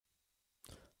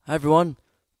Hi everyone,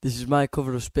 this is my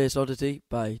cover of Space Oddity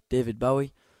by David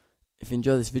Bowie. If you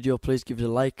enjoy this video, please give it a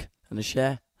like and a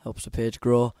share, helps the page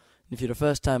grow. And if you're a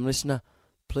first time listener,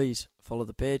 please follow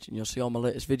the page and you'll see all my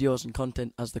latest videos and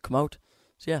content as they come out.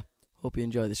 So yeah, hope you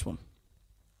enjoy this one.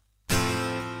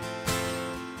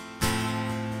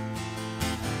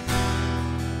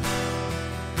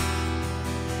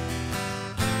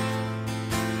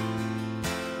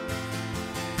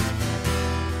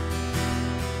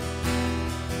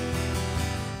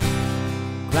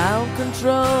 Ground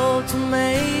control to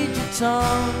Major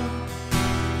Tom.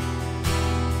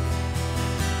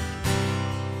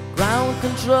 Ground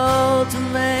control to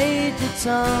Major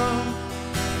Tom.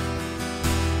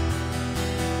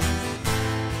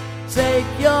 Take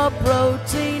your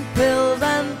protein pills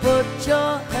and put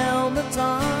your helmet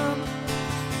on.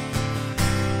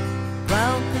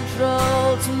 Ground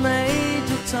control to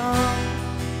Major Tom.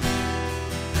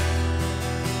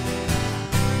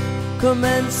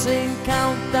 Commencing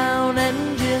countdown,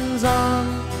 engines on.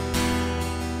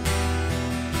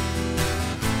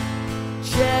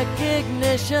 Check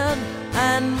ignition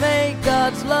and may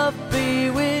God's love be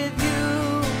with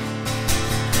you.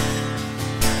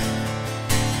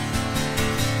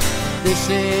 This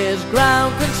is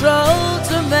ground control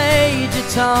to Major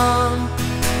Tom.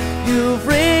 You've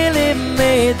really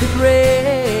made the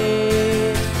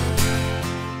grade,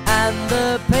 and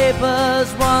the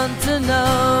papers want to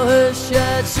know whose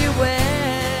shirt you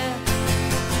wear.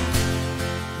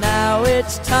 Now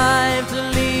it's time to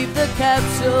leave the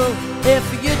capsule if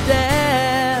you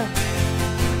dare.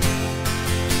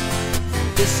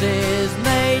 This is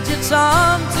Major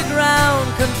Tom to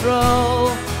ground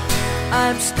control.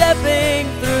 I'm stepping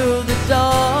through the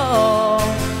door,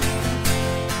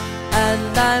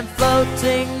 and I'm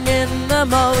floating in the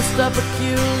most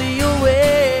peculiar way.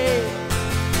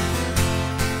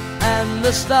 And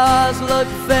the stars look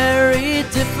very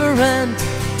different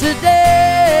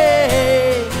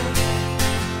today.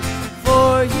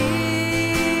 For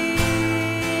here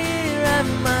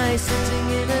am I sitting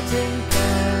in a tin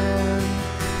can,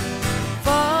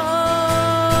 far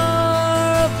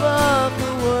above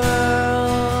the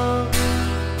world.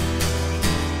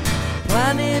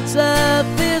 Planet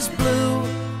Earth is blue,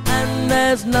 and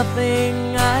there's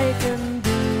nothing I can do.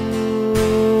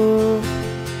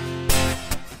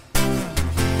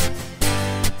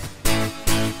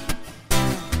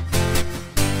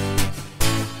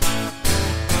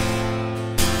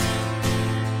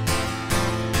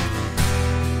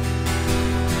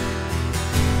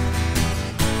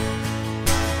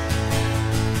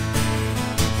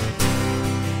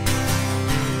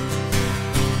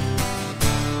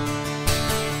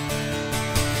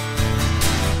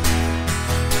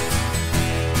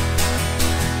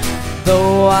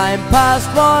 Though I'm past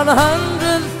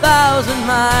 100,000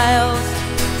 miles,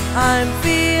 I'm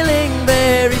feeling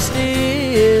very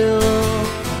still,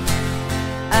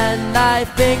 and I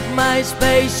think my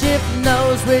spaceship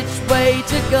knows which way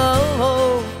to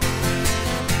go.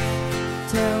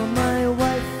 Tell my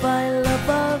wife I love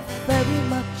her very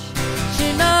much,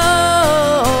 she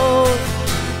knows.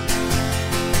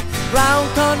 Ground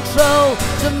control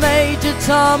to Major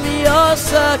Tom, your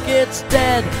circuit's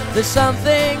dead. There's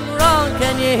something wrong,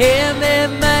 can you hear me,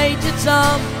 Major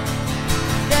Tom?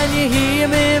 Can you hear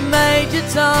me, Major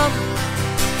Tom?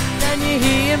 Can you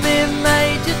hear me,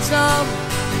 Major Tom?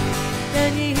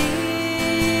 Can you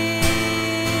hear?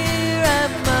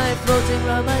 Am I floating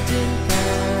round my tin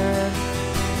can,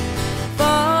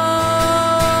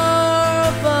 far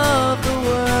above the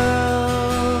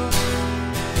world?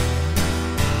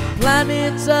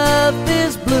 Planet Earth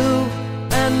is blue,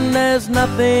 and there's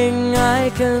nothing I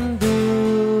can do.